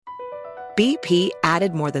BP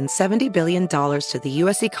added more than $70 billion to the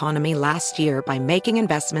U.S. economy last year by making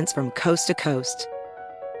investments from coast to coast.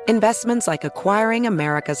 Investments like acquiring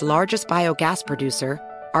America's largest biogas producer,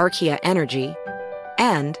 Archaea Energy,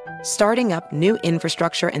 and starting up new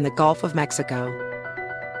infrastructure in the Gulf of Mexico.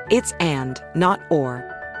 It's and, not or.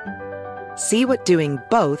 See what doing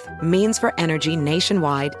both means for energy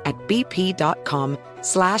nationwide at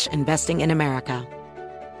bp.com/investing in America.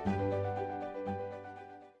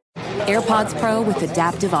 AirPods Pro with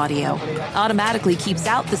adaptive audio automatically keeps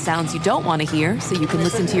out the sounds you don't want to hear so you can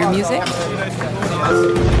listen to your music,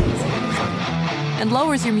 and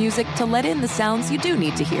lowers your music to let in the sounds you do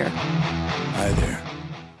need to hear. Hi there.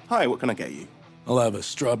 Hi, what can I get you? I'll have a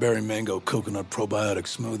strawberry mango coconut probiotic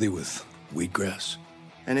smoothie with wheatgrass.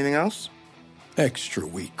 Anything else? Extra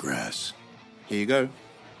wheatgrass. Here you go.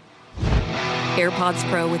 AirPods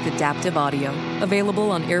Pro with adaptive audio. Available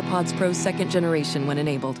on AirPods Pro 2nd generation when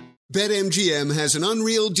enabled. BetMGM has an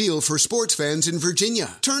unreal deal for sports fans in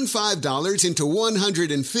Virginia. Turn $5 into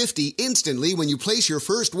 $150 instantly when you place your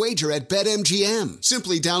first wager at BetMGM.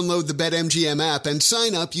 Simply download the BetMGM app and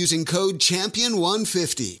sign up using code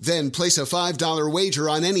CHAMPION150. Then place a $5 wager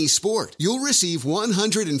on any sport. You'll receive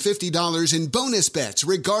 $150 in bonus bets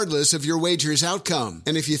regardless of your wager's outcome.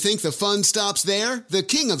 And if you think the fun stops there, the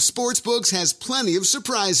King of Sportsbooks has plenty of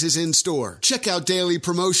surprises in store. Check out daily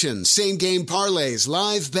promotions, same-game parlays,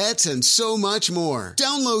 live bets, and so much more.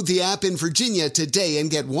 Download the app in Virginia today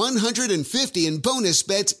and get $150 in bonus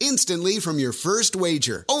bets instantly from your first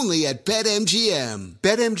wager. Only at BetMGM.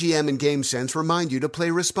 BetMGM and GameSense remind you to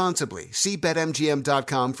play responsibly. See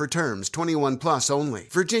BetMGM.com for terms. 21 plus only.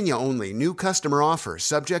 Virginia only. New customer offer.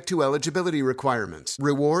 Subject to eligibility requirements.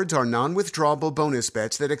 Rewards are non-withdrawable bonus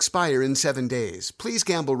bets that expire in 7 days. Please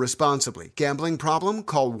gamble responsibly. Gambling problem?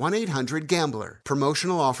 Call 1-800-GAMBLER.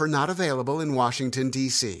 Promotional offer not available in Washington,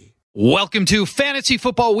 D.C. Welcome to Fantasy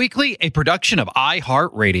Football Weekly, a production of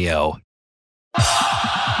iHeartRadio.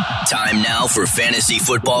 Time now for Fantasy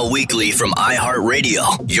Football Weekly from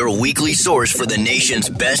iHeartRadio, your weekly source for the nation's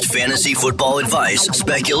best fantasy football advice,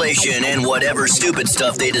 speculation, and whatever stupid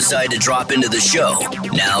stuff they decide to drop into the show.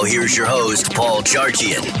 Now here's your host, Paul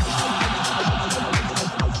Charchian.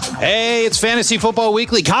 Hey, it's Fantasy Football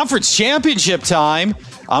Weekly Conference Championship time.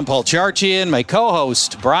 I'm Paul Charchian, my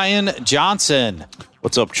co-host, Brian Johnson.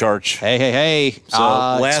 What's up, Charch? Hey. So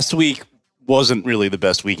last week wasn't really the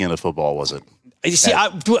best weekend of football, was it? You see,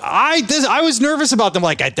 I was nervous about them.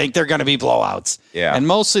 Like, I think they're going to be blowouts. Yeah. And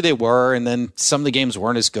mostly they were. And then some of the games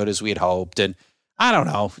weren't as good as we had hoped. And I don't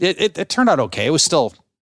know. It turned out okay. It was still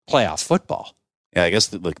playoff football. Yeah, I guess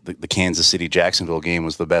the Kansas City-Jacksonville game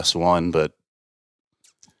was the best one. But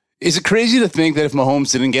is it crazy to think that if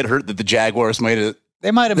Mahomes didn't get hurt, that the Jaguars might have... They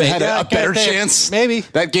might have had a better chance. Maybe.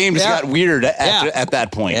 That game just got weird at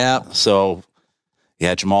that point. Yeah. So,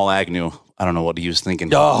 yeah, Jamal Agnew, I don't know what he was thinking.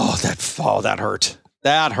 Oh, that hurt.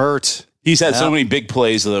 That hurt. He's had so many big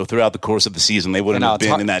plays, though, throughout the course of the season. They wouldn't have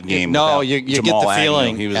been in that game. No, you get the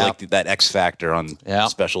feeling. He was like that X factor on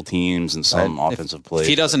special teams and some offensive plays. If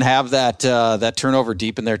he doesn't have that turnover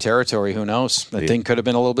deep in their territory, who knows? That thing could have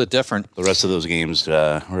been a little bit different. The rest of those games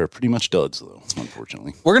were pretty much duds, though,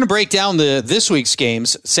 unfortunately. We're going to break down this week's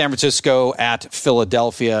games: San Francisco at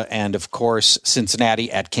Philadelphia, and of course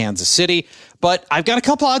Cincinnati at Kansas City. But I've got a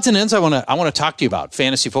couple odds and ends I want to talk to you about,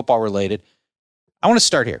 fantasy football related. I want to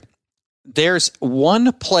start here. There's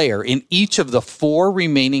one player in each of the 4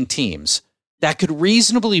 remaining teams that could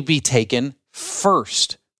reasonably be taken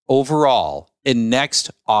first overall in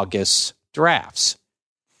next August's drafts.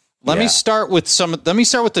 Let me start with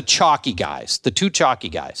the chalky guys, the 2 chalky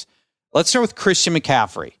guys. Let's start with Christian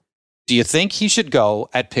McCaffrey. Do you think he should go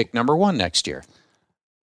at pick number 1 next year?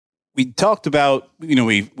 We talked about,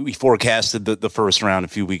 we forecasted the first round a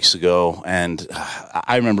few weeks ago, and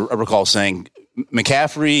I recall saying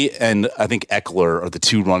McCaffrey and I think Eckler are the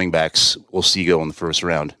 2 running backs we'll see go in the first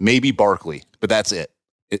round. Maybe Barkley, but that's it.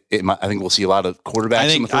 I think we'll see a lot of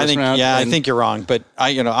quarterbacks in the first round. Yeah, I think you're wrong, but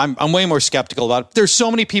I'm way more skeptical about it. There's so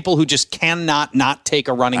many people who just cannot not take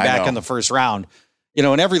a running back in the first round.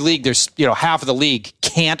 In every league, there's half of the league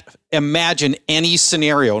can't imagine any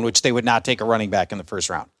scenario in which they would not take a running back in the first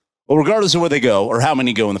round. Well, regardless of where they go or how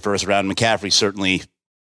many go in the first round, McCaffrey certainly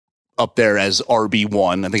up there as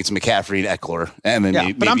RB1. I think it's McCaffrey and Eckler. And then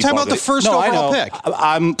but I'm talking about the first overall pick.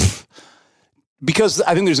 Because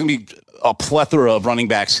I think there's going to be a plethora of running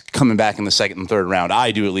backs coming back in the second and third round.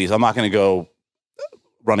 I do, at least. I'm not going to go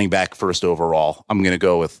running back first overall. I'm going to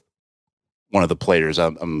go with one of the players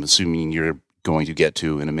I'm assuming you're going to get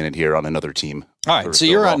to in a minute here on another team. All right, so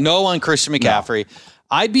you're on Christian McCaffrey. No.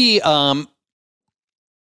 I'd be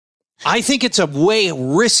I think it's a way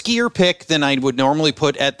riskier pick than I would normally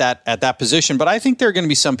put at that position. But I think there are going to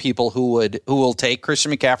be some people who will take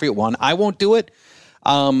Christian McCaffrey at 1. I won't do it.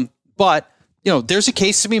 But there's a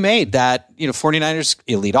case to be made that 49ers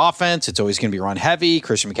elite offense. It's always going to be run heavy.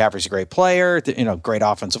 Christian McCaffrey's a great player. Great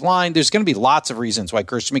offensive line. There's going to be lots of reasons why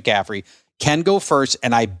Christian McCaffrey can go first.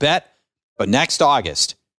 And I bet, but next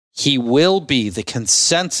August, he will be the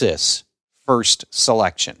consensus first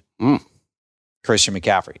selection. Christian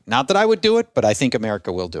McCaffrey. Not that I would do it, but I think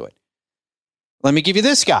America will do it. Let me give you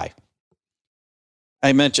this guy.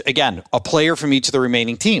 I mentioned, again, a player from each of the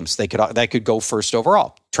remaining teams. That could go first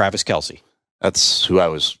overall. Travis Kelce. That's who I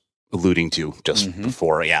was alluding to just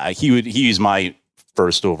before. Yeah, he's my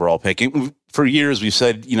first overall pick. And for years, we've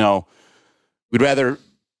said, we'd rather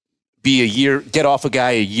get off a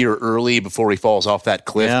guy a year early before he falls off that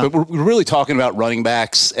cliff. Yeah. But we're really talking about running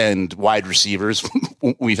backs and wide receivers.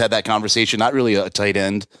 We've had that conversation, not really a tight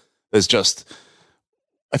end. It's just,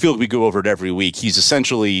 I feel like we go over it every week. He's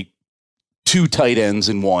essentially 2 tight ends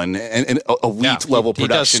in one and a elite level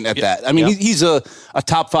production at that. I mean, he's a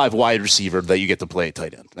top 5 wide receiver that you get to play at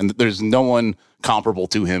tight end. And there's no one comparable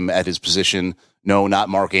to him at his position. No, not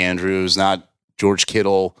Mark Andrews, not George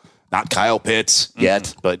Kittle, not Kyle Pitts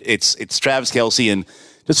yet, but it's Travis Kelce. And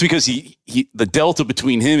just because the delta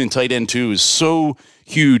between him and tight end 2 is so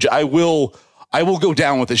huge, I will go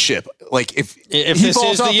down with the ship. Like if this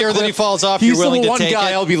is the year that he falls off, you're willing to take it. He's the one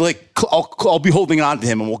guy I'll be like, I'll be holding on to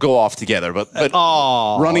him and we'll go off together. But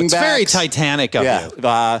running backs, very Titanic of you.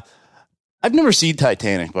 I've never seen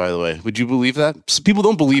Titanic, by the way. Would you believe that? People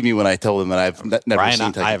don't believe me when I tell them that I've never seen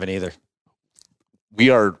Titanic. I haven't either. We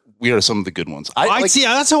are some of the good ones. I see.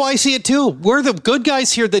 That's how I see it too. We're the good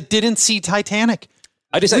guys here that didn't see Titanic.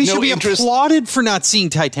 We should be applauded for not seeing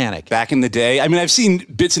Titanic. Back in the day, I mean, I've seen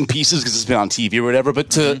bits and pieces because it's been on TV or whatever.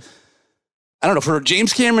 But I don't know, for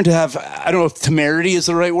James Cameron to have, I don't know if temerity is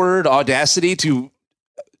the right word, audacity to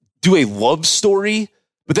do a love story.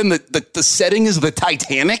 But then the setting is the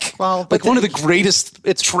Titanic. Well, like one of the greatest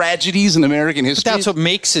tragedies in American history. But that's what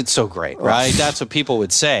makes it so great, right? That's what people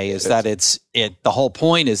would say is that the whole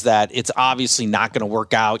point is that it's obviously not going to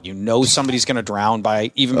work out. Somebody's going to drown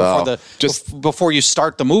by even before you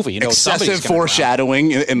start the movie. Excessive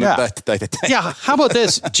foreshadowing in yeah. How about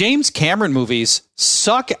this? James Cameron movies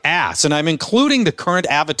suck ass, and I'm including the current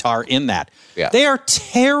Avatar in that. Yeah. They are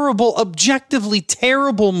terrible, objectively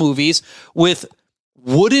terrible movies with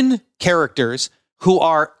wooden characters who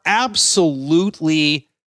are absolutely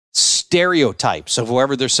stereotypes of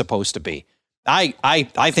whoever they're supposed to be.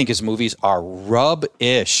 I think his movies are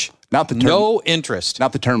rubbish. No interest.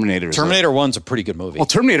 Not the Terminator. Terminator 1's a pretty good movie. Well,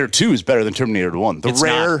 Terminator 2 is better than Terminator 1. The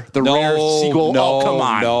rare sequel. No, come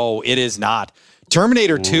on. No, it is not.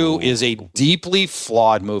 Terminator 2 is a deeply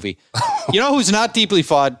flawed movie. You know who's not deeply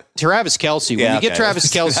flawed? Travis Kelce. When you get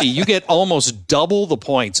Travis Kelce, you get almost double the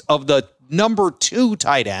points of the number 2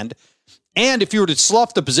 tight end. And if you were to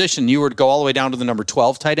slough the position, you were to go all the way down to the number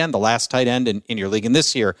 12 tight end, the last tight end in your league. And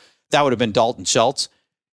this year, that would have been Dalton Schultz.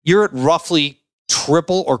 You're at roughly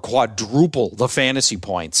triple or quadruple the fantasy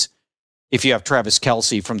points if you have Travis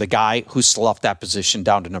Kelce from the guy who sloughed that position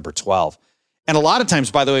down to number 12. And a lot of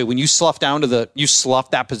times, by the way, when you slough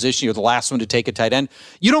that position, you're the last one to take a tight end.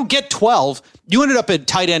 You don't get 12. You ended up at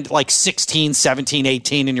tight end like 16, 17,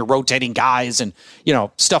 18, and you're rotating guys and,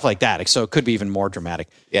 stuff like that. So it could be even more dramatic.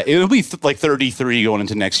 Yeah, it'll be like 33 going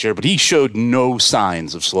into next year, but he showed no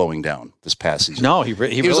signs of slowing down this past season. No, he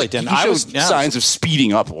really didn't. He showed signs of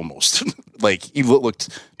speeding up almost. Like he looked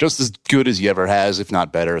just as good as he ever has, if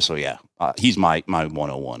not better. So yeah, he's my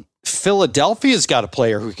 101. Philadelphia's got a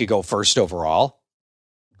player who could go first overall.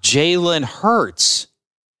 Jalen Hurts.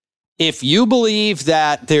 If you believe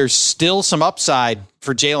that there's still some upside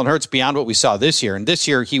for Jalen Hurts beyond what we saw this year, and this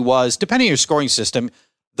year he was, depending on your scoring system,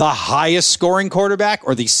 the highest scoring quarterback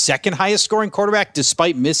or the second highest scoring quarterback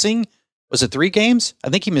despite missing, was it 3 games? I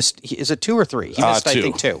think he missed, is it 2 or 3? He missed, 2. I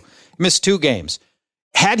think 2. He missed 2 games.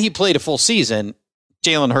 Had he played a full season,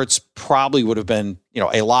 Jalen Hurts probably would have been,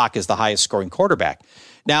 a lock as the highest scoring quarterback.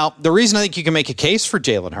 Now, the reason I think you can make a case for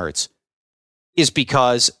Jalen Hurts is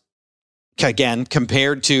because, again,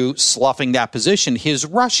 compared to sloughing that position, his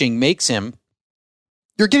rushing makes him,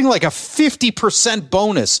 you're getting like a 50%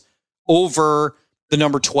 bonus over the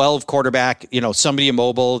number 12 quarterback, somebody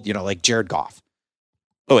immobile, like Jared Goff.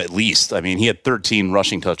 Oh, at least. I mean, he had 13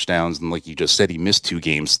 rushing touchdowns, and like you just said, he missed 2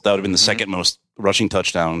 games. That would have been the second most rushing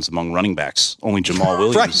touchdowns among running backs. Only Jamal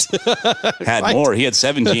Williams had more. He had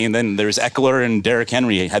 17. Then there's Eckler and Derrick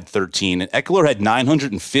Henry had 13. And Eckler had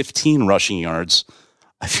 915 rushing yards.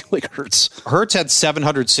 I feel like Hurts had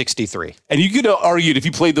 763. And you could argue if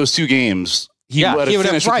you played those 2 games, he would have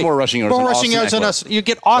finished with more rushing yards. More rushing yards than us. You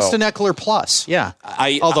get Austin Eckler plus. Yeah.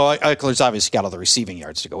 Although Eckler's obviously got all the receiving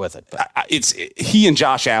yards to go with it. He and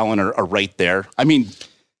Josh Allen are right there. I mean,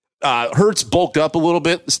 Hurts bulked up a little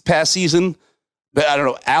bit this past season, but I don't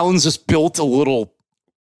know. Allen's just built a little.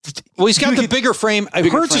 Well, he's got the bigger frame.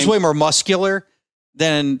 Hurts is way more muscular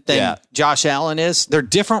than Josh Allen is. They're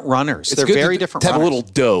different runners. They're very different runners. Have a little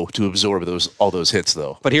dough to absorb all those hits,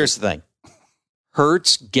 though. But here's the thing.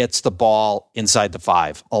 Hurts gets the ball inside the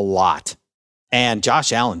 5 a lot, and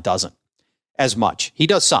Josh Allen doesn't as much. He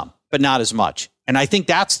does some, but not as much. And I think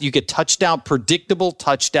you get predictable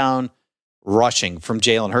touchdown rushing from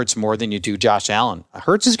Jalen Hurts more than you do Josh Allen.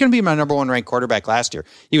 Hurts is going to be my number 1 ranked quarterback last year.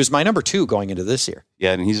 He was my number 2 going into this year.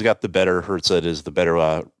 Yeah, and he's got the better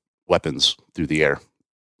weapons through the air.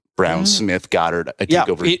 Brown, Smith, Goddard, I think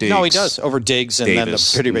over Diggs. No, he does. Over Diggs and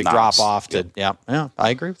Davis, then the pretty big drop off. Yeah, I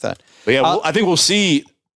agree with that. But yeah, I think we'll see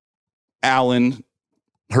Allen,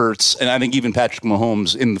 Hurts, and I think even Patrick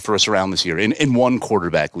Mahomes in the first round this year in one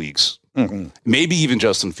quarterback leagues. Mm-hmm. Maybe even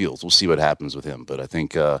Justin Fields. We'll see what happens with him. But I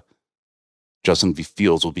think Justin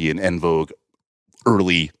Fields will be an en vogue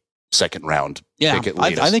early second round pick at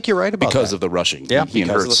latest. I think you're right about because that. of the rushing. Yeah, he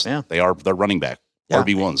and Hurts, they're running back. Yeah.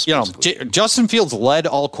 RB1s. Justin Fields led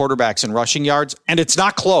all quarterbacks in rushing yards, and it's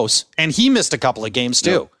not close. And he missed a couple of games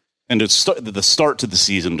too. Yeah. And the start to the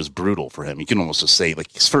season was brutal for him. You can almost just say, like,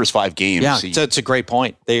 his first 5 games. Yeah, it's a great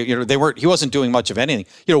point. He wasn't doing much of anything.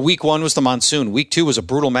 Week 1 was the monsoon. Week 2 was a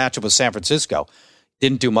brutal matchup with San Francisco.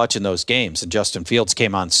 Didn't do much in those games, and Justin Fields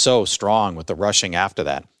came on so strong with the rushing after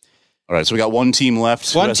that. All right, so we got one team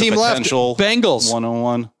left. One team left. Bengals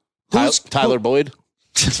 101. Tyler Boyd.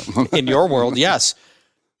 In your world, yes.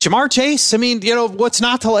 Jamar Chase, I mean, what's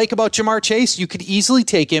not to like about Jamar Chase? You could easily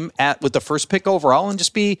take him with the first pick overall and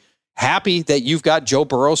just be happy that you've got Joe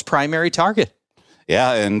Burrow's primary target.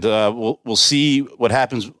 Yeah, and we'll see what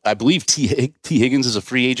happens. I believe T. Higgins is a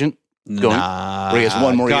free agent. He has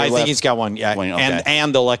one more year left. I think he's got one,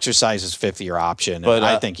 and they'll exercise his 5th-year option. But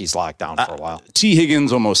I think he's locked down for a while. T.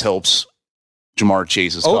 Higgins almost helps Jamar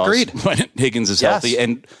Chase's cause. Agreed. When Higgins is healthy.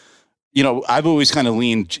 And, I've always kind of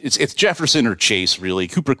leaned, it's Jefferson or Chase, really.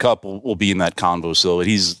 Cooper Kupp will be in that convo still, but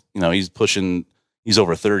he's pushing, he's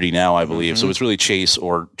over 30 now, I believe. Mm-hmm. So it's really Chase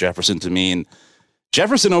or Jefferson to me. And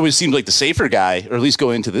Jefferson always seemed like the safer guy, or at least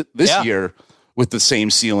going into this year with the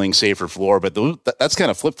same ceiling, safer floor. But that's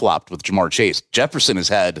kind of flip-flopped with Jamar Chase. Jefferson has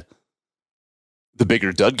had the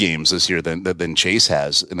bigger dud games this year than Chase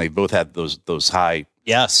has, and they both had those high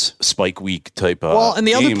spike week type and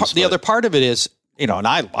games, the other part of it is, and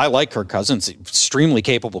I like Kirk Cousins, extremely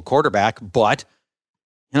capable quarterback, but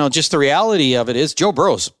just the reality of it is Joe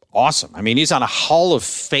Burrow's awesome. I mean, he's on a Hall of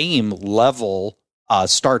Fame level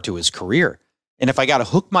start to his career. And if I got to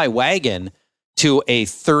hook my wagon to a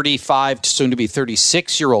 35, soon to be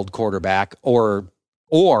 36-year-old quarterback or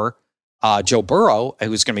Joe Burrow,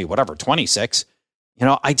 who's going to be 26,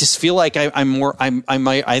 I just feel like I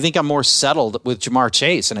think I'm more settled with Jamar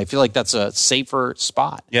Chase, and I feel like that's a safer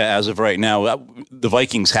spot. Yeah, as of right now, the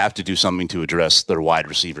Vikings have to do something to address their wide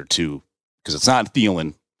receiver too, because it's not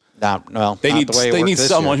Thielen. They need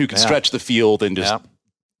someone who can stretch the field and just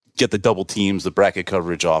get the double teams, the bracket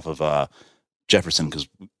coverage off of Jefferson, because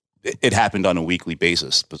it happened on a weekly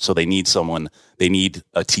basis. But so they need someone. They need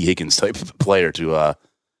a T. Higgins type of player to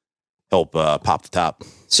help pop the top.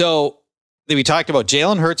 So we talked about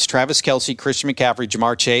Jalen Hurts, Travis Kelce, Christian McCaffrey,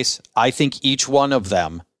 Jamar Chase. I think each one of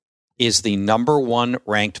them is the number 1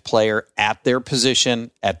 ranked player at their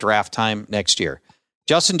position at draft time next year.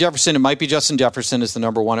 Justin Jefferson, it might be Justin Jefferson is the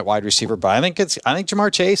number 1 at wide receiver, but I think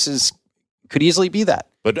Jamar Chase could easily be that.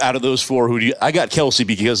 But out of those 4, I got Kelce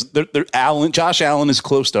because Josh Allen is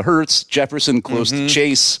close to Hurts, Jefferson close to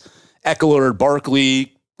Chase, Eckler,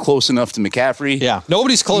 Barkley close enough to McCaffrey. Yeah,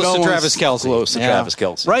 nobody's close to Travis Kelce. Travis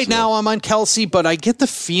Kelce. Right now, I'm on Kelce, but I get the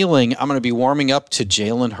feeling I'm going to be warming up to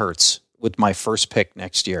Jalen Hurts with my first pick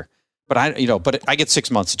next year. But I get 6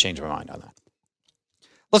 months to change my mind on that.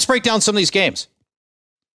 Let's break down some of these games.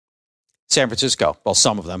 San Francisco, well,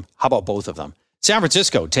 some of them. How about both of them? San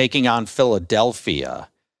Francisco taking on Philadelphia.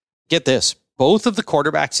 Get this. Both of the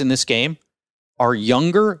quarterbacks in this game are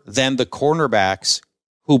younger than the cornerbacks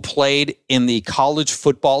who played in the college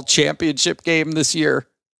football championship game this year.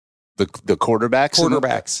 The quarterbacks?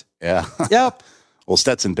 Quarterbacks. Yeah. Yep. Well,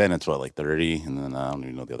 Stetson Bennett's 30, and then I don't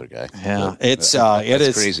even know the other guy. Yeah, it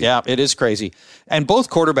is crazy. Yeah, it is crazy. And both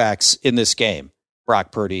quarterbacks in this game,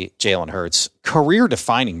 Brock Purdy, Jalen Hurts,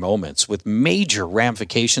 career-defining moments with major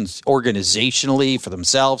ramifications organizationally for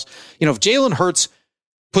themselves. If Jalen Hurts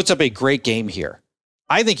puts up a great game here,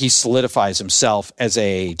 I think he solidifies himself as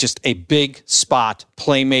just a big spot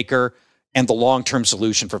playmaker and the long-term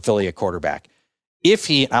solution for Philly at quarterback. I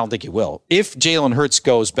don't think he will. If Jalen Hurts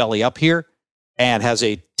goes belly up here and has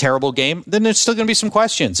a terrible game, then there's still going to be some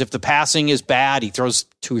questions. If the passing is bad, he throws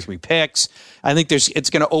 2 or 3 picks. I think it's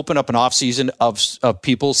going to open up an offseason of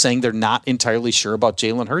people saying they're not entirely sure about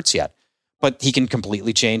Jalen Hurts yet. But he can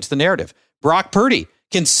completely change the narrative. Brock Purdy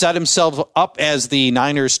can set himself up as the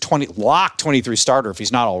Niners 23 starter if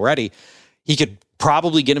he's not already. He could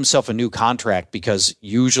probably get himself a new contract because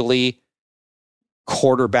usually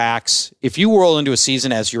quarterbacks, if you roll into a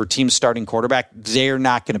season as your team's starting quarterback, they're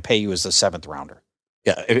not going to pay you as the 7th rounder.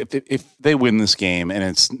 Yeah, if they win this game, and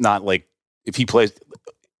it's not like if he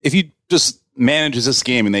just manages this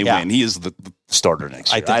game and they win, he is the starter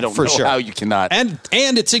next year. I don't know how you cannot. And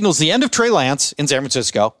it signals the end of Trey Lance in San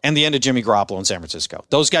Francisco and the end of Jimmy Garoppolo in San Francisco.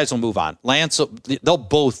 Those guys will move on. They'll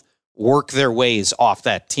both work their ways off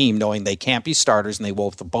that team, knowing they can't be starters and they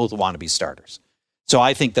both want to be starters. So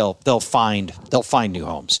I think they'll find new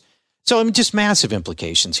homes. So I mean, just massive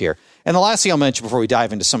implications here. And the last thing I'll mention before we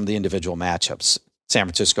dive into some of the individual matchups: San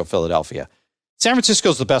Francisco, Philadelphia. San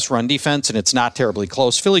Francisco's the best run defense, and it's not terribly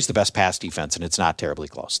close. Philly's the best pass defense, and it's not terribly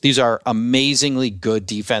close. These are amazingly good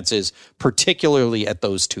defenses, particularly at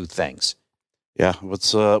those two things. Yeah.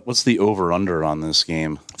 What's the over-under on this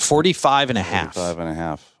game? 45.5.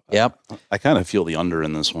 45.5. Yep. I kind of feel the under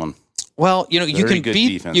in this one. Well, you can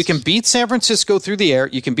beat San Francisco through the air.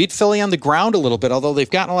 You can beat Philly on the ground a little bit, although they've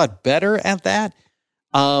gotten a lot better at that.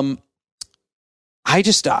 There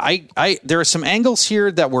are some angles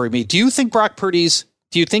here that worry me. Do you think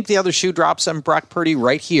the other shoe drops on Brock Purdy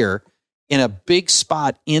right here in a big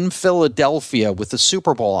spot in Philadelphia with the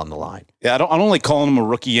Super Bowl on the line? Yeah, I don't like calling him a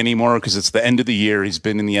rookie anymore because it's the end of the year. He's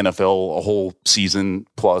been in the NFL a whole season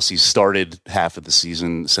plus. He's started half of the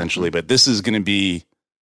season essentially, but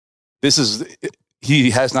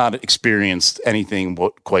he has not experienced anything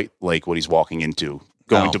quite like what he's walking into,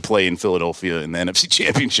 going to play in Philadelphia in the NFC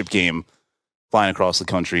Championship game, flying across the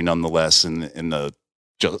country nonetheless.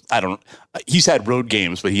 He's had road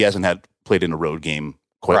games, but he hasn't played in a road game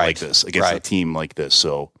quite like this against a team like this.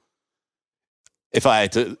 So if I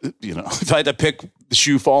had to pick the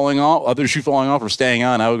shoe falling off, other shoe falling off or staying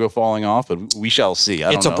on, I would go falling off, but we shall see.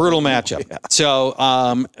 It's a brutal matchup. Yeah. So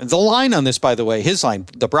the line on this, by the way, his line,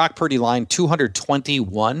 the Brock Purdy line,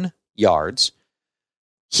 221 yards.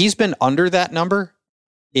 He's been under that number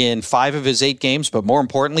in 5 of his 8 games, but more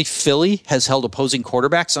importantly, Philly has held opposing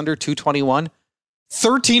quarterbacks under 221,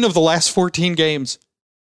 13 of the last 14 games.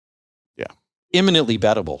 Yeah. Imminently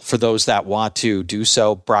bettable for those that want to do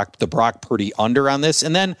so. The Brock Purdy under on this.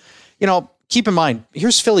 And then, keep in mind,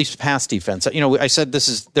 here's Philly's pass defense. I said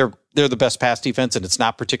they're the best pass defense and it's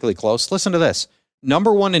not particularly close. Listen to this.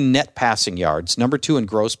 Number 1 in net passing yards, number 2 in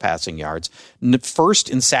gross passing yards, first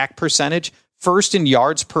in sack percentage, first in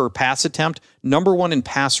yards per pass attempt, number 1 in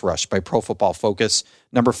pass rush by Pro Football Focus,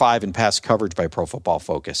 number 5 in pass coverage by Pro Football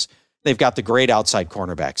Focus. They've got the great outside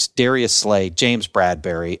cornerbacks, Darius Slay, James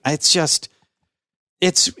Bradbury. It's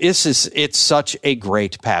such a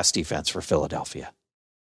great pass defense for Philadelphia.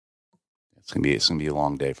 It's gonna be a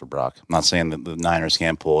long day for Brock. I'm not saying that the Niners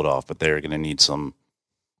can't pull it off, but they're gonna need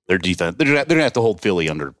their defense. They're gonna have to hold Philly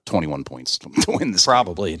under 21 points to win this.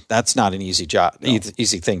 Probably game. That's not an easy job,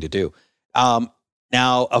 easy thing to do. Now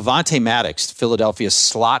Avonte Maddox, Philadelphia's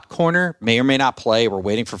slot corner, may or may not play. We're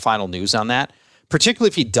waiting for final news on that. Particularly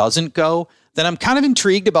if he doesn't go, then I'm kind of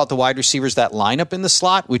intrigued about the wide receivers that line up in the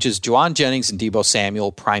slot, which is Juwan Jennings and Deebo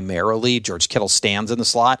Samuel primarily. George Kittle stands in the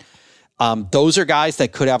slot. Those are guys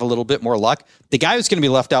that could have a little bit more luck. The guy who's going to be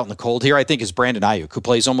left out in the cold here, I think, is Brandon Ayuk, who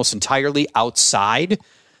plays almost entirely outside,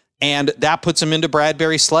 and that puts him into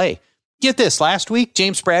Bradbury Slay. Get this, last week,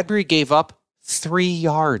 James Bradbury gave up 3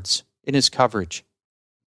 yards in his coverage.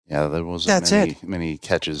 Yeah, there wasn't many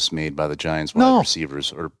catches made by the Giants wide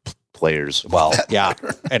receivers or players. Well, yeah,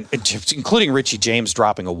 and including Richie James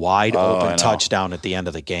dropping a wide open touchdown at the end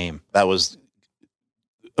of the game. That was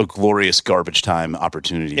a glorious garbage time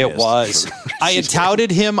opportunity. It was. I had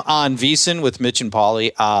touted him on VSiN with Mitch and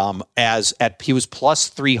Pauly he was plus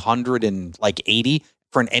 380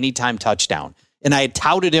 for an anytime touchdown. And I had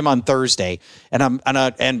touted him on Thursday, and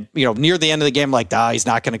near the end of the game, he's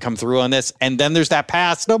not going to come through on this. And then there's that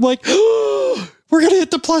pass, and I'm like, we're going to hit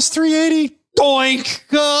the plus 380. Doink!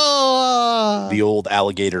 The old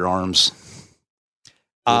alligator arms.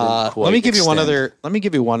 Let me give you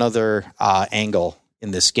one other angle in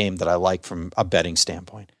this game that I like from a betting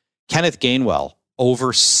standpoint. Kenneth Gainwell over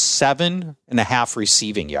 7.5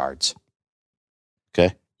 receiving yards.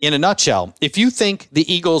 Okay. In a nutshell, if you think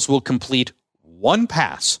the Eagles will complete one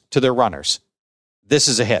pass to their runners, this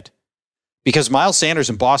is a hit. because Miles Sanders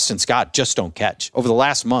and Boston Scott just don't catch. Over the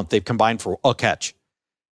last month, they've combined for a catch.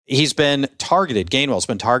 He's been targeted. Gainwell's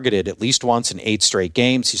been targeted at least once in 8 straight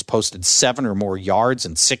games. He's posted 7 or more yards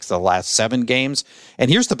in 6 of the last 7 games.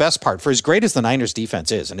 And here's the best part. For as great as the Niners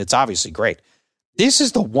defense is, and it's obviously great, this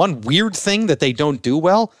is the one weird thing that they don't do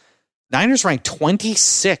well. Niners rank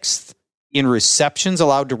 26th in receptions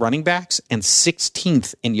allowed to running backs and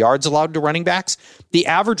 16th in yards allowed to running backs. The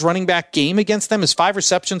average running back game against them is 5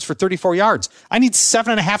 receptions for 34 yards. I need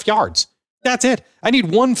 7.5 yards. That's it. I need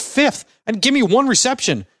 1/5. And give me 1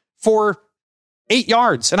 reception for 8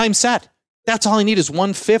 yards, and I'm set. That's all I need is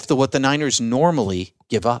 1/5 of what the Niners normally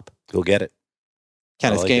give up. Go get it.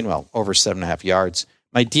 Kenneth Gainwell, over 7.5 yards.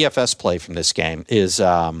 My DFS play from this game is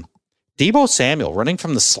Deebo Samuel running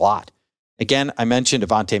from the slot. Again, I mentioned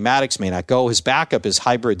Avonte Maddox may not go. His backup is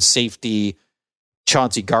hybrid safety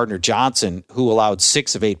Chauncey Gardner-Johnson, who allowed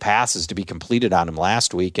 6 of 8 passes to be completed on him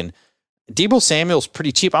last week. And Deebo Samuel's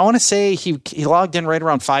pretty cheap. I want to say he logged in right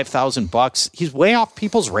around $5,000. He's way off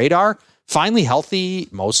people's radar. Finally healthy,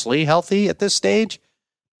 mostly healthy at this stage.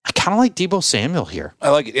 I kind of like Deebo Samuel here. I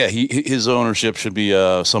like it. Yeah, his ownership should be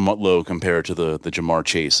somewhat low compared to the Jamar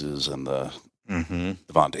Chases and the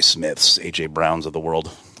Devontae Smiths, A.J. Browns of the world.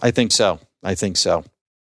 I think so.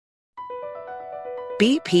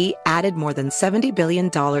 BP added more than $70 billion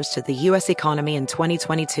to the U.S. economy in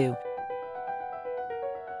 2022.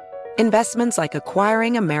 Investments like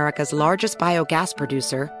acquiring America's largest biogas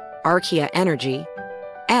producer, Archaea Energy,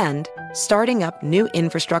 and starting up new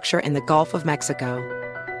infrastructure in the Gulf of Mexico.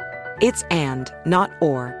 It's and, not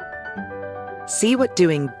or. See what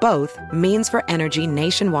doing both means for energy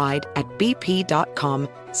nationwide at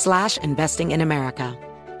bp.com/investing in America.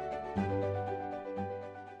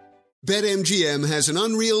 BetMGM has an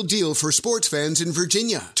unreal deal for sports fans in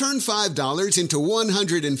Virginia. Turn $5 into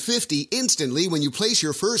 $150 instantly when you place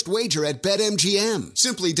your first wager at BetMGM.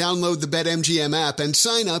 Simply download the BetMGM app and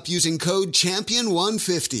sign up using code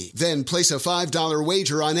CHAMPION150. Then place a $5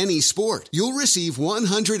 wager on any sport. You'll receive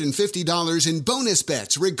 $150 in bonus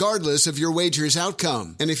bets regardless of your wager's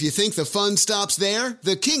outcome. And if you think the fun stops there,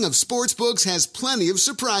 the king of sportsbooks has plenty of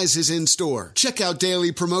surprises in store. Check out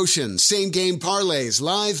daily promotions, same-game parlays,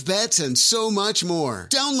 live bets, and so much more.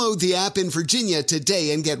 Download the app in Virginia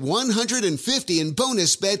today and get $150 in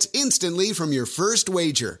bonus bets instantly from your first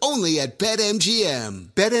wager. Only at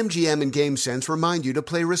BetMGM. BetMGM and GameSense remind you to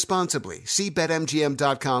play responsibly. See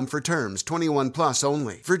BetMGM.com for terms. 21 plus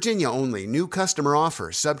only. Virginia only. New customer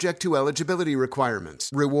offer subject to eligibility requirements.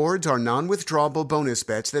 Rewards are non-withdrawable bonus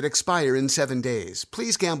bets that expire in 7 days.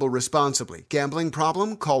 Please gamble responsibly. Gambling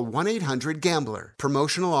problem? Call 1-800-GAMBLER.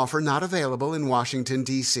 Promotional offer not available in Washington,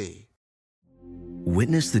 D.C.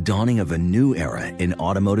 Witness the dawning of a new era in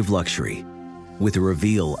automotive luxury with a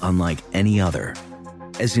reveal unlike any other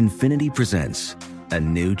as Infiniti presents a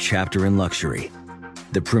new chapter in luxury,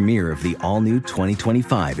 the premiere of the all-new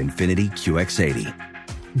 2025 Infiniti QX80.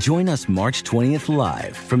 Join us March 20th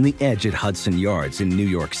live from the Edge at Hudson Yards in New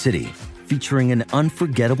York City, featuring an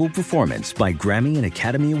unforgettable performance by Grammy and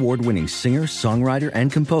Academy Award-winning singer, songwriter,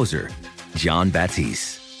 and composer Jon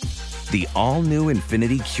Batiste. The all-new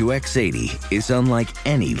Infiniti QX80 is unlike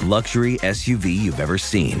any luxury SUV you've ever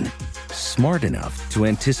seen. Smart enough to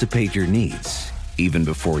anticipate your needs, even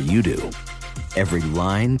before you do. Every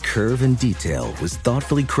line, curve, and detail was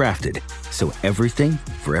thoughtfully crafted, so everything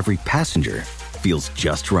for every passenger feels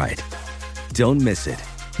just right. Don't miss it.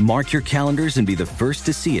 Mark your calendars and be the first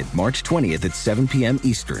to see it March 20th at 7 p.m.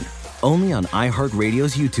 Eastern, only on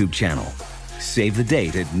iHeartRadio's YouTube channel. Save the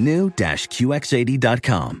date at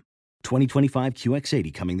new-QX80.com. 2025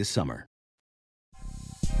 QX80 coming this summer.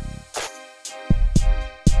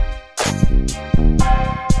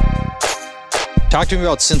 Talk to me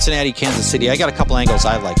about Cincinnati, Kansas City. I got a couple angles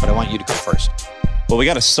I like, but I want you to go first. Well, we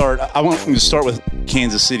got to start. I want to start with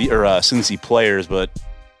Kansas City or Cincy players, but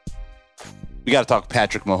we got to talk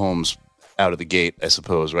Patrick Mahomes out of the gate, I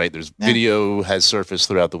suppose, right? There's video has surfaced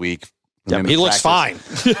throughout the week. Yeah, he looks fine.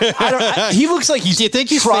 He looks like he's. Do you think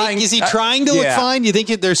he's trying? Is he trying to look fine? You think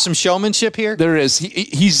there's some showmanship here? There is.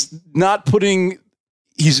 He's not putting.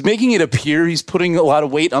 He's making it appear he's putting a lot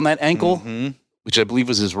of weight on that ankle, which I believe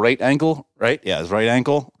was his right ankle. Right? Yeah, his right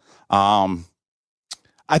ankle.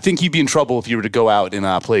 I think he'd be in trouble if you were to go out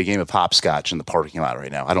and play a game of hopscotch in the parking lot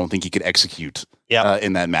right now. I don't think he could execute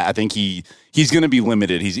in that match. I think he's going to be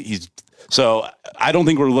limited. He's so I don't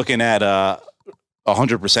think we're looking at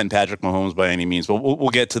 100% Patrick Mahomes by any means, but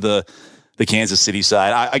we'll get to the Kansas City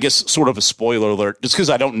side. I guess sort of a spoiler alert, just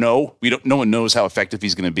because I don't know. No one knows how effective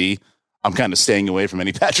he's going to be. I'm kind of staying away from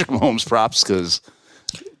any Patrick Mahomes props because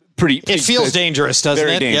pretty it feels dangerous, doesn't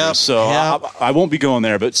very it? Dangerous. Yep. So I won't be going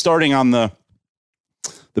there. But starting on the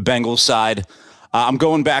Bengals side, I'm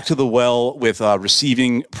going back to the well with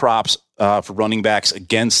receiving props for running backs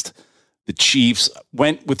against the Chiefs.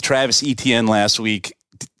 Went with Travis Etienne last week.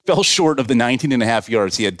 Fell short of the 19.5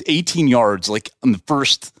 yards. He had 18 yards like on the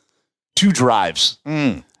first 2 drives.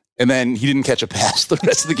 And then he didn't catch a pass the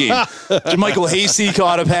rest of the game. JaMychal Hasty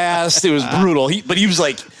caught a pass. It was brutal. But he was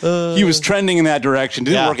like, he was trending in that direction.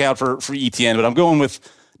 Didn't work out for Etienne. But I'm going with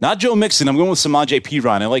not Joe Mixon. I'm going with Samaje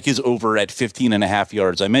Perine. I like his over at 15.5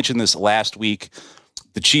 yards. I mentioned this last week.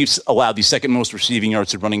 The Chiefs allowed the second most receiving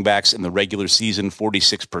yards to running backs in the regular season,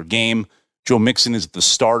 46 per game. Joe Mixon is the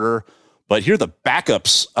starter. But here are the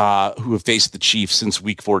backups who have faced the Chiefs since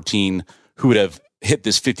week 14 who would have hit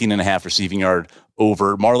this 15.5 receiving yard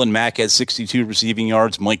over. Marlon Mack has 62 receiving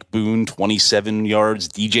yards. Mike Boone, 27 yards.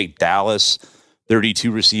 DJ Dallas,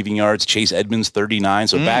 32 receiving yards. Chase Edmonds, 39.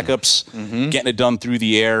 So backups getting it done through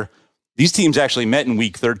the air. These teams actually met in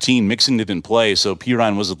week 13. Mixon didn't play, so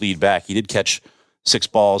Perine was the lead back. He did catch 6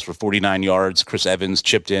 balls for 49 yards. Chris Evans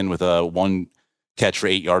chipped in with a 1 catch for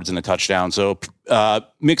 8 yards and a touchdown. So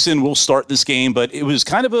Mixon will start this game, but it was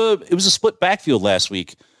a split backfield last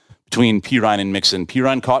week between Perine and Mixon.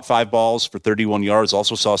 Perine caught 5 balls for 31 yards,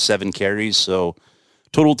 also saw 7 carries. So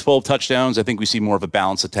total 12 touchdowns. I think we see more of a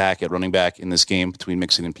balanced attack at running back in this game between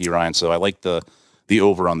Mixon and Perine. So I like the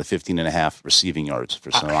over on the 15.5 receiving yards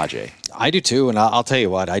for Samaje. I do too. And I'll tell you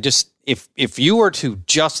what, if you were to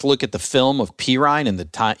just look at the film of Perine and the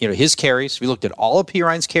time, his carries, we looked at all of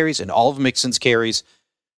Perine's carries and all of Mixon's carries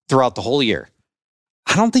throughout the whole year.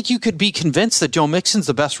 I don't think you could be convinced that Joe Mixon's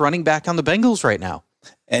the best running back on the Bengals right now.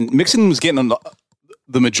 And Mixon was getting on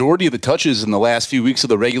the majority of the touches in the last few weeks of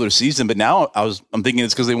the regular season, but now I'm thinking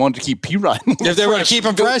it's because they wanted to keep Perine. If they want to keep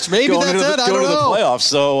him fresh, maybe that's it. I don't know. The playoffs.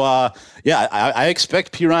 So I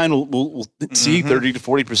expect Perine will see 30 to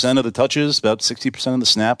 40% of the touches, about 60% of the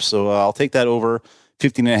snaps. So I'll take that over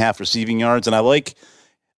 15.5 receiving yards, and I like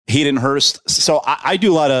Hayden Hurst. So I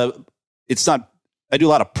do a lot of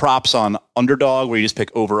props on underdog where you just pick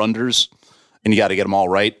over unders. And you got to get them all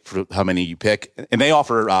right for how many you pick. And they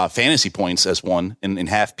offer fantasy points as one in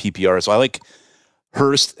half PPR. So I like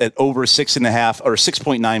Hurst at over 6.5 or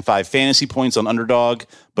 6.95 fantasy points on underdog.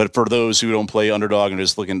 But for those who don't play underdog and are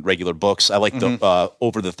just looking at regular books, I like the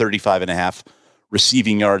over the 35.5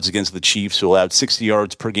 receiving yards against the Chiefs, who allowed 60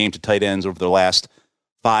 yards per game to tight ends over the last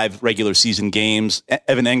 5 regular season games.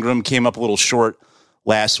 Evan Engram came up a little short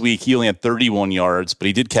last week. He only had 31 yards, but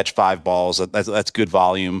he did catch 5 balls. That's good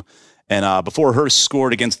volume. And before Hurst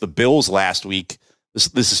scored against the Bills last week, this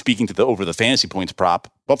is speaking to over the fantasy points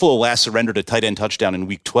prop, Buffalo last surrendered a tight end touchdown in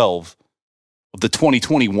week 12 of the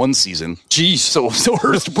 2021 season. Jeez. So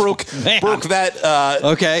Hurst broke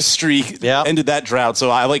that streak, ended that drought. So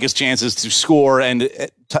I like his chances to score and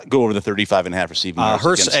go over the 35.5 receiving yards.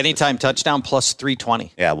 Hurst anytime touchdown plus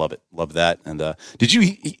 320. Yeah, I love it. Love that. And did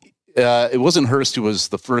you it wasn't Hurst who was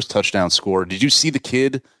the first touchdown scorer. Did you see the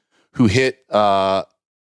kid who hit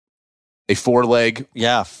a 4-leg?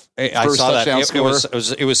 Yeah, I saw that.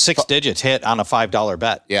 It was 6 digits hit on a $5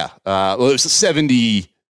 bet. Yeah. Well, it was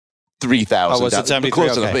 73,000. Oh, was it 73?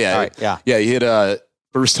 Close enough. Yeah. Right. Yeah. Yeah. He hit a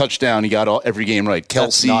first touchdown. He got every game right.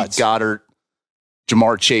 Kelsey, Goddard,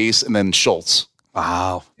 Jamar Chase, and then Schultz.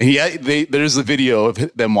 Wow. And there's the video of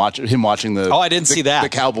him watching the. Oh, I didn't see that. The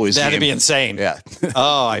Cowboys. That'd game. be insane. Yeah.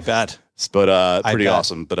 Oh, I bet. But pretty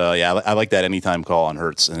awesome. But yeah, I like that anytime call on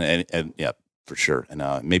Hurts, and yeah. For sure. And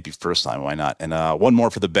maybe first time, why not? And one more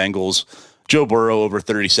for the Bengals. Joe Burrow over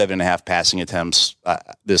 37.5 passing attempts.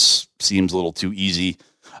 This seems a little too easy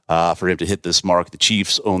for him to hit this mark. The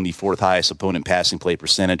Chiefs own the 4th highest opponent passing play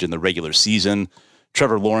percentage in the regular season.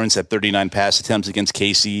 Trevor Lawrence had 39 pass attempts against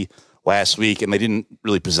KC last week, and they didn't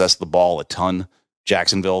really possess the ball a ton,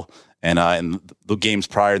 Jacksonville. And in the games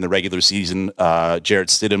prior in the regular season, Jarrett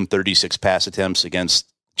Stidham, 36 pass attempts against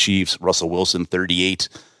Chiefs. Russell Wilson, 38.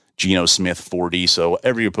 Geno Smith, 40. So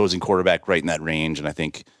every opposing quarterback right in that range. And I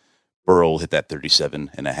think Burrow will hit that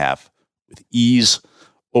 37.5 with ease.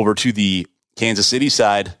 Over to the Kansas City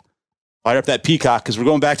side. Fire up that peacock because we're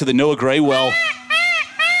going back to the Noah Gray well.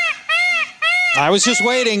 I was just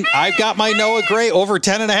waiting. I've got my Noah Gray over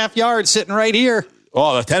 10.5 yards sitting right here.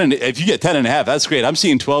 Oh, if you get 10.5, that's great. I'm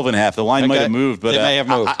seeing 12.5. The line might have moved, but it may have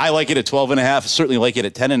moved. I like it at 12.5. Certainly like it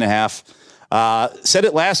at 10.5. Said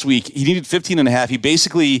it last week. He needed 15.5. He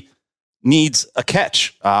basically needs a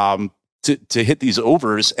catch to hit these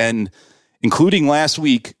overs. And including last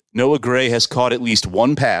week, Noah Gray has caught at least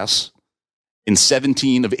one pass in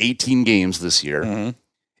 17 of 18 games this year.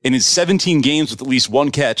 In his 17 games with at least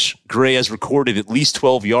one catch, Gray has recorded at least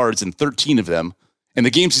 12 yards in 13 of them. And the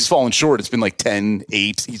games he's fallen short, it's been like 10-8.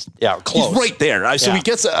 He's close. He's right there. So he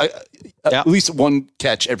gets at least one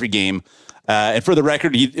catch every game. And for the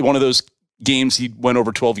record, one of those games he went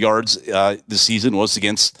over 12 yards this season was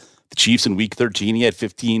against the Chiefs in Week 13. He had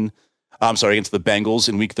 15. I'm sorry, against the Bengals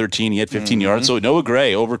in Week 13, he had 15 yards. So Noah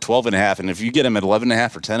Gray over 12.5. And if you get him at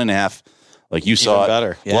 11.5 or 10.5, like you saw,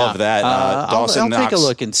 better. Love that. Dawson I'll Knox. take a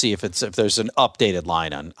look and see if there's an updated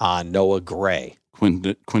line on Noah Gray.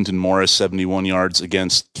 Quinton Morris, 71 yards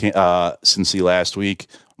against Cincy last week.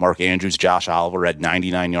 Mark Andrews, Josh Oliver had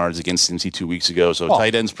 99 yards against Cincy 2 weeks ago. So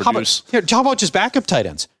tight ends produce. How about just backup tight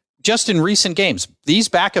ends? Just in recent games, these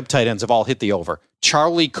backup tight ends have all hit the over.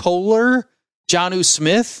 Charlie Kohler, Jonnu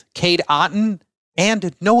Smith, Cade Otton,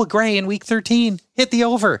 and Noah Gray in Week 13 hit the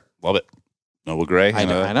over. Love it. Noah Gray. I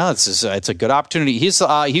know. It's a good opportunity.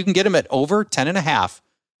 You can get him at over 10.5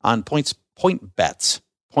 on point bets.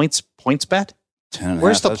 Points bet? 10.5.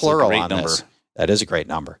 Where's the plural on number. this? That is a great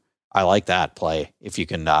number. I like that play. If you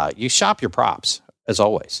can, you shop your props as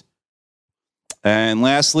always. And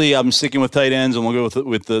lastly, I'm sticking with tight ends, and we'll go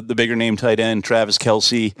with the bigger name tight end, Travis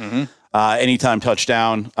Kelce. Anytime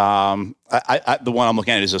touchdown. The one I'm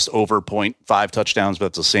looking at is just over 0.5 touchdowns, but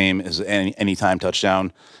it's the same as anytime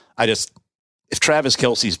touchdown. If Travis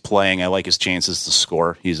Kelce's playing, I like his chances to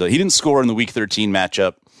score. He didn't score in the Week 13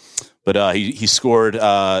 matchup, but he scored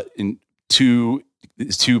in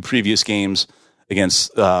his two previous games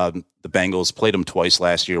against the Bengals. Played him twice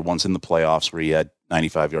last year, once in the playoffs where he had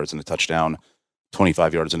 95 yards and a touchdown,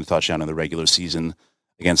 25 yards and a touchdown in the regular season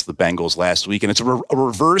against the Bengals last week. And it's a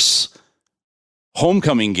reverse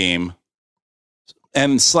homecoming game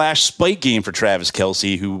and / spike game for Travis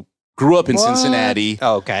Kelce, who grew up in Cincinnati.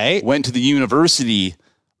 Okay. Went to the University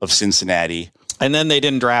of Cincinnati. And then they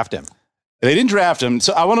didn't draft him. They didn't draft him.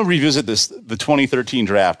 So I want to revisit the 2013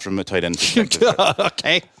 draft from a tight end perspective.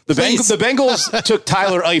 Okay. The Bengals took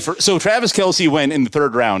Tyler Eifert. So Travis Kelce went in the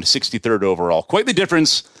third round, 63rd overall. Quite the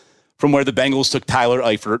difference from where the Bengals took Tyler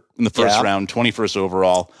Eifert in the first round, 21st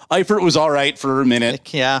overall. Eifert was all right for a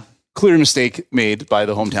minute. Yeah. Clear mistake made by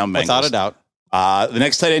the hometown Bengals. Without a doubt. The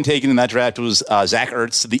next tight end taken in that draft was Zach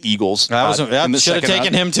Ertz to the Eagles. Should have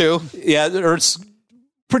taken him too. Yeah, Ertz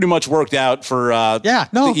pretty much worked out for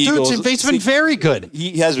the Eagles. He's been very good.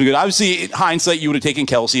 He has been good. Obviously, in hindsight, you would have taken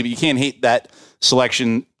Kelce, but you can't hate that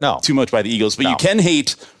selection too much by the Eagles. But you can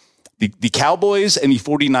hate the Cowboys and the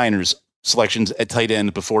 49ers selections at tight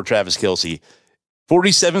end before Travis Kelce.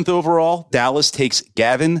 47th overall, Dallas takes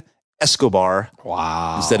Gavin Escobar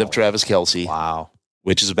instead of Travis Kelce. Wow.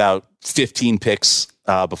 Which is about 15 picks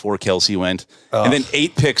before Kelce went. And then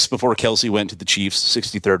 8 picks before Kelce went to the Chiefs,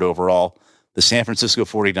 63rd overall. The San Francisco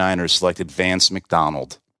 49ers selected Vance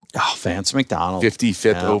McDonald. Oh, Vance McDonald.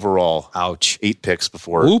 55th overall. Ouch. 8 picks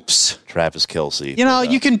before Travis Kelce.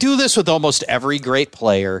 You can do this with almost every great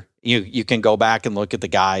player. You can go back and look at the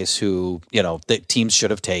guys who, the teams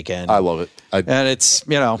should have taken. I love it. And it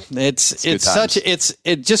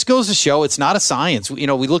just goes to show it's not a science. We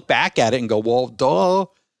look back at it and go, well, duh.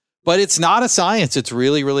 But it's not a science. It's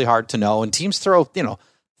really, really hard to know. And teams throw,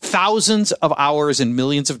 thousands of hours and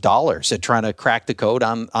millions of dollars at trying to crack the code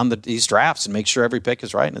on these drafts and make sure every pick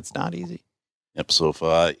is right. And it's not easy. Yep. So if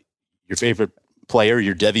your favorite player,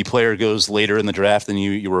 your Devy player goes later in the draft than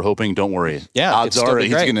you were hoping, don't worry. Yeah. Odds are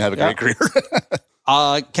he's going to have a great career.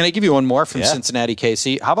 Can I give you one more from Cincinnati,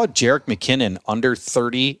 KC? How about Jerick McKinnon under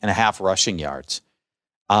 30.5 rushing yards?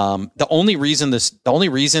 The only reason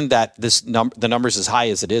that the number's as high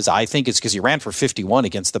as it is, I think, is because he ran for 51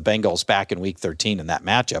 against the Bengals back in Week 13 in that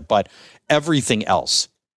matchup. But everything else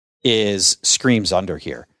screams under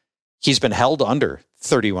here. He's been held under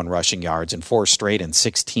 31 rushing yards in 4 straight and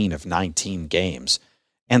 16 of 19 games.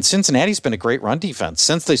 And Cincinnati's been a great run defense.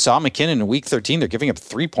 Since they saw McKinnon in Week 13, they're giving up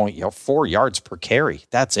 3.4 yards per carry.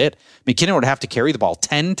 That's it. McKinnon would have to carry the ball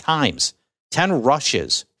 10 times, 10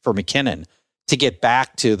 rushes for McKinnon to get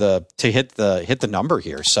back to hit the number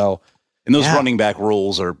here. So, and those running back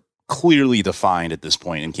roles are clearly defined at this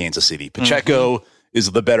point in Kansas City. Pacheco is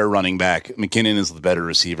the better running back. McKinnon is the better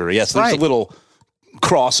receiver. Yes, there's a little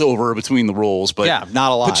crossover between the roles, but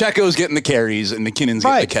not a lot. Pacheco's getting the carries and McKinnon's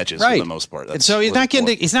getting the catches for the most part. And so he's not getting.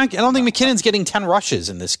 I don't think McKinnon's getting 10 rushes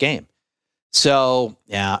in this game. So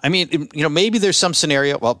I mean, maybe there's some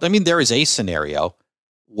scenario. Well, I mean, there is a scenario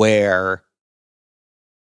where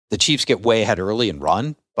the Chiefs get way ahead early and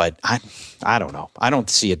run, but I don't know. I don't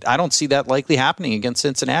see it. I don't see that likely happening against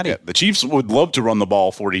Cincinnati. Yeah, the Chiefs would love to run the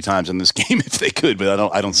ball 40 times in this game if they could, but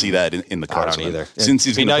I don't see that in the cards. I don't either. Since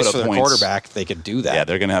he's going to put nice up for the points, quarterback, they could do that. Yeah,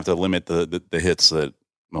 they're going to have to limit the hits that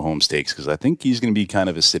Mahomes takes because I think he's going to be kind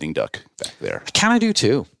of a sitting duck back there. I kind of do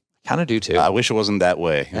too. Kind of do too. I wish it wasn't that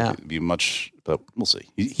way. Yeah. It'd be much, but we'll see.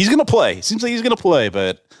 He's going to play. It seems like he's going to play,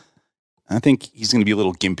 but I think he's going to be a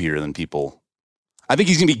little gimpier than people. I think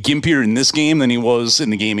he's going to be gimpier in this game than he was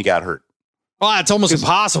in the game he got hurt. Well, it's almost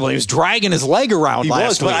impossible. He was dragging his leg around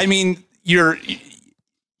last week. But I mean,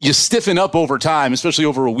 you stiffen up over time, especially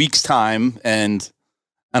over a week's time, and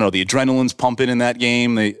I don't know, the adrenaline's pumping in that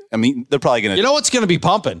game. They're probably going to... You know what's going to be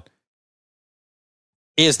pumping?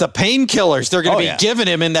 Is the painkillers they're going to be giving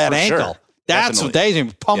him in that ankle. Sure. That's what they're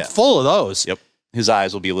pumped full of those. Yep. His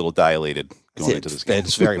eyes will be a little dilated going into this game.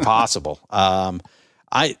 It's very possible. So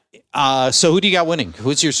who do you got winning?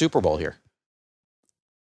 Who's your Super Bowl here?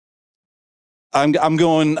 I'm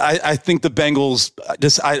going. I think the Bengals.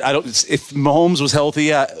 I don't. If Mahomes was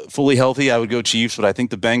healthy, fully healthy, I would go Chiefs. But I think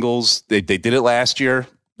the Bengals. They did it last year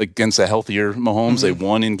against a healthier Mahomes. Mm-hmm. They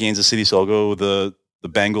won in Kansas City, so I'll go with the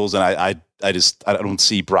Bengals. And I don't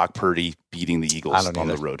see Brock Purdy beating the Eagles on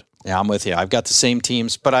the road. Yeah, I'm with you. I've got the same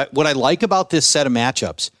teams, but what I like about this set of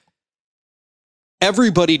matchups,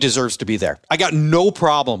 everybody deserves to be there. I got no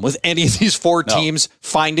problem with any of these four teams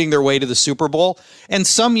finding their way to the Super Bowl. And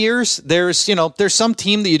some years there's some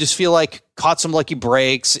team that you just feel like caught some lucky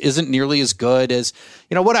breaks, isn't nearly as good as,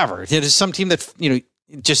 whatever. There's some team that,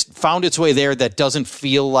 just found its way there that doesn't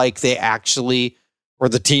feel like they actually were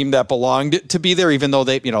the team that belonged to be there, even though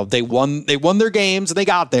they won their games and they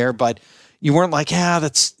got there, but you weren't like,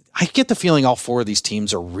 I get the feeling all four of these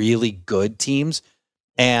teams are really good teams,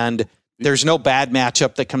 and there's no bad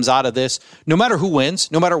matchup that comes out of this. No matter who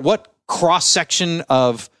wins, no matter what cross-section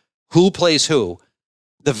of who plays who,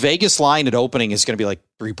 the Vegas line at opening is going to be like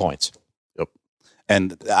 3 points. Yep.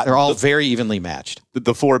 And they're all very evenly matched.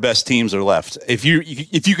 The four best teams are left. If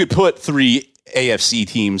you could put three AFC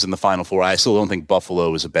teams in the Final Four, I still don't think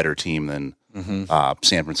Buffalo is a better team than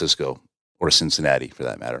San Francisco or Cincinnati, for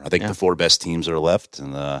that matter. I think the four best teams are left,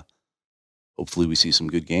 and hopefully we see some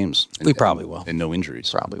good games. We probably will. And no injuries.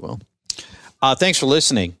 Probably will. Thanks for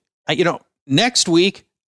listening. Next week,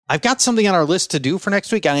 I've got something on our list to do for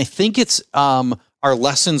next week, and I think it's our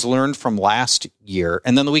lessons learned from last year.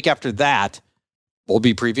 And then the week after that, we'll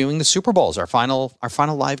be previewing the Super Bowls, our final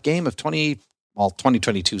live game of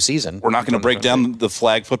 2022 season. We're not going to break down the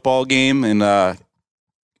flag football game and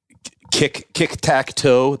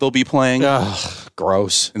kick-tack-toe they'll be playing. Ugh,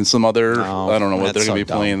 gross. And some other, I don't know what they're going to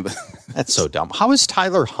be playing. That's so dumb. How is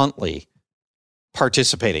Tyler Huntley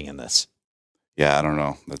participating in this? Yeah, I don't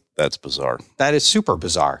know. That's bizarre. That is super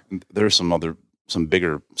bizarre. There's some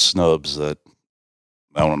bigger snubs that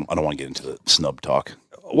I don't want to get into the snub talk.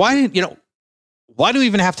 Why do we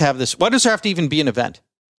even have to have this? Why does there have to even be an event?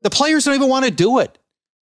 The players don't even want to do it.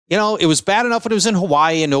 It was bad enough when it was in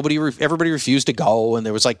Hawaii and everybody refused to go. And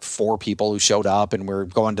there was like 4 people who showed up and we're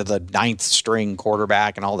going to the 9th string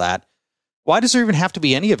quarterback and all that. Why does there even have to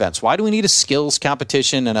be any events? Why do we need a skills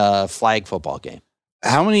competition and a flag football game?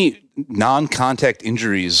 How many non-contact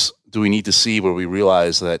injuries do we need to see where we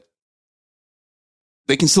realize that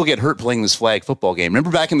they can still get hurt playing this flag football game? Remember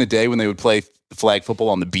back in the day when they would play the flag football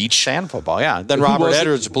on the beach? Sand football, yeah. Then Robert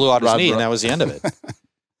Edwards blew out his knee and that was the end of it.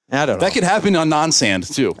 I don't know. That could happen on non-sand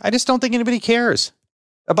too. I just don't think anybody cares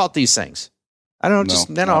about these things. I don't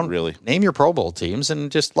know. Not really. Name your Pro Bowl teams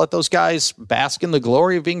and just let those guys bask in the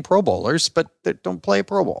glory of being Pro Bowlers, but they don't play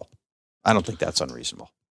Pro Bowl. I don't think that's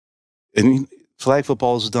unreasonable. And flag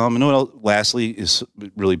football is dumb. And what else, lastly,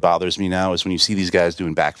 really bothers me now is when you see these guys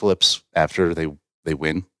doing backflips after they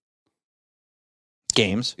win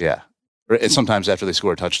games. Yeah. And sometimes after they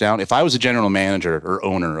score a touchdown. If I was a general manager or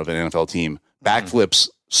owner of an NFL team, backflips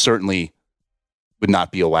certainly would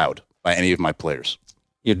not be allowed by any of my players.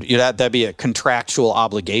 That'd be a contractual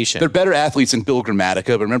obligation. They're better athletes than Bill Gramatica,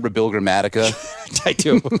 but remember Bill Gramatica? I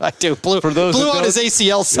do. Blew out his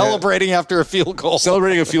ACL celebrating after a field goal.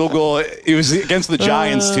 Celebrating a field goal. It was against the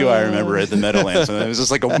Giants too, I remember, at the Meadowlands. And it was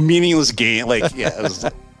just like a meaningless game. It was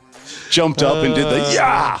jumped up and did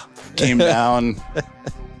the came down.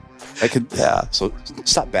 So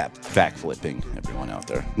stop backflipping, everyone out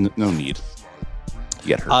there. No need.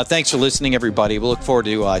 Get hurt. Thanks for listening, everybody. We'll look forward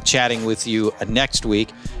to chatting with you next week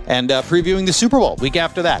and previewing the Super Bowl week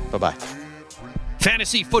after that. Bye-bye.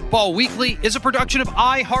 Fantasy Football Weekly is a production of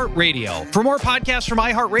iHeartRadio. For more podcasts from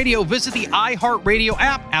iHeartRadio, visit the iHeartRadio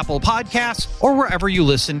app, Apple Podcasts, or wherever you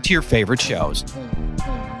listen to your favorite shows.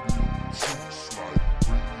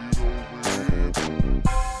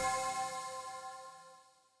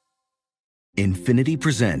 Infinity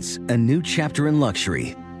presents a new chapter in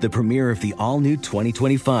luxury, the premiere of the all-new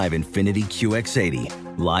 2025 Infinity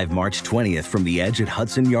QX80, live March 20th from the Edge at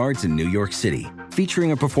Hudson Yards in New York City,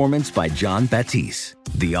 featuring a performance by John Batiste.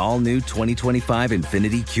 The all-new 2025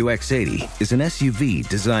 Infiniti QX80 is an SUV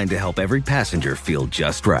designed to help every passenger feel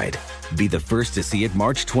just right. Be the first to see it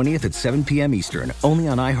March 20th at 7 p.m. Eastern, only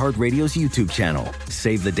on iHeartRadio's YouTube channel.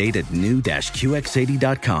 Save the date at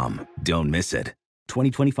new-QX80.com. Don't miss it.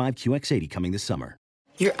 2025 QX80 coming this summer.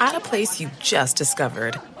 You're at a place you just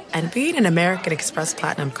discovered. And being an American Express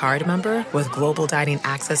Platinum card member with Global Dining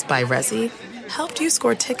Access by Resy helped you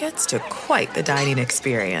score tickets to quite the dining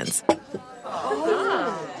experience.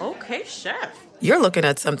 Oh, okay, chef. You're looking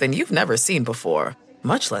at something you've never seen before,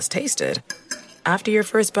 much less tasted. After your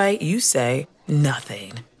first bite, you say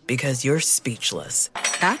nothing because you're speechless.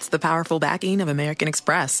 That's the powerful backing of American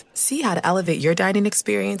Express. See how to elevate your dining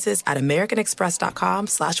experiences at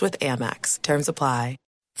americanexpress.com/withAmex. Terms apply.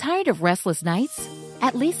 Tired of restless nights?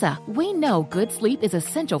 At Leesa, we know good sleep is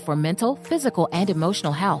essential for mental, physical, and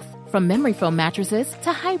emotional health. From memory foam mattresses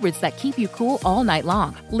to hybrids that keep you cool all night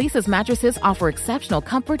long, Leesa's mattresses offer exceptional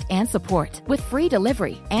comfort and support with free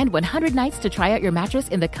delivery and 100 nights to try out your mattress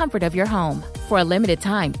in the comfort of your home. For a limited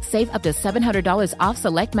time, save up to $700 off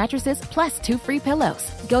select mattresses plus 2 free pillows.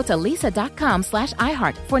 Go to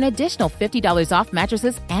leesa.com/iHeart for an additional $50 off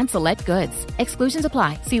mattresses and select goods. Exclusions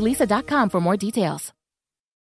apply. See leesa.com for more details.